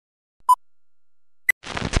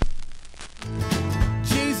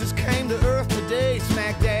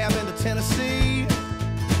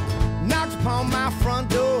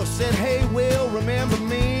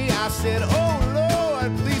said, oh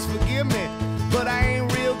Lord, please forgive me, but I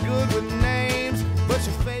ain't real good with names, but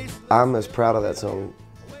your face. I'm as proud of that song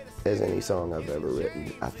as any song I've ever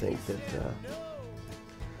written. I think that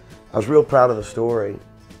I was real proud of the story,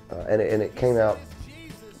 and it came out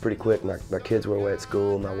pretty quick. My kids were away at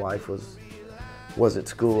school, my wife was at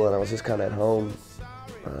school, and I was just kind of at home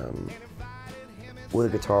with a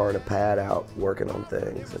guitar and a pad out working on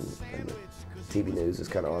things, and the TV news is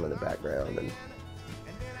kind of on in the background.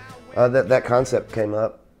 And that concept came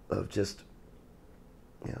up of just,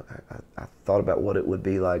 you know, I thought about what it would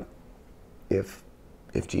be like if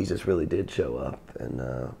Jesus really did show up, and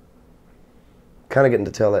kind of getting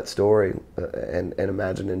to tell that story and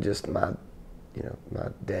imagining just my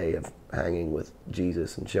day of hanging with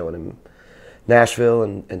Jesus and showing him Nashville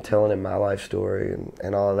and telling him my life story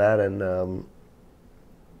and all of that, and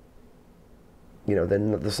you know,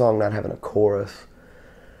 then the song not having a chorus,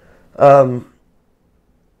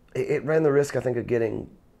 it ran the risk, I think, of getting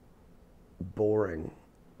boring,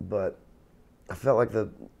 but I felt like the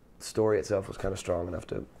story itself was kind of strong enough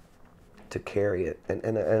to carry it,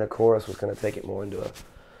 and a chorus was going to take it more into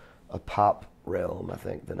a pop realm, I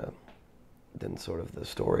think, than sort of the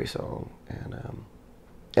story song,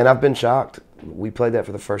 and I've been shocked. We played that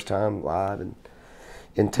for the first time live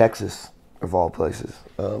in Texas, of all places,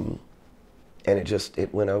 and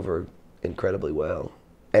it went over incredibly well,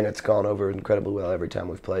 and it's gone over incredibly well every time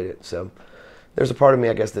we've played it. So there's a part of me,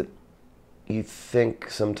 I guess, that you think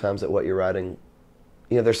sometimes that what you're writing,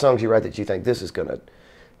 you know, there's songs you write that you think this is gonna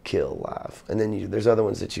kill live, and then there's other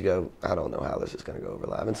ones that you go, I don't know how this is gonna go over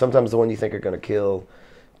live, and sometimes the one you think are gonna kill,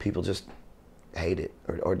 people just hate it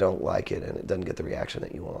or don't like it, and it doesn't get the reaction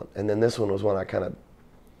that you want. And then this one was one I kind of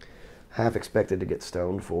half expected to get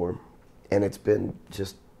stoned for, and it's been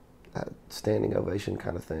just a standing ovation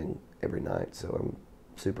kind of thing every night. So I'm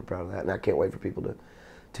super proud of that, and I can't wait for people to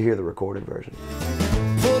hear the recorded version.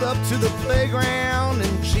 Pulled up to the playground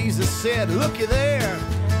and Jesus said, looky there.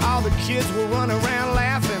 All the kids were running around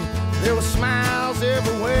laughing. There were smiles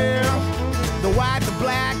everywhere. The white, the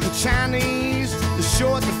black, the Chinese, the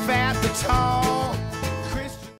short, the fat, the tall.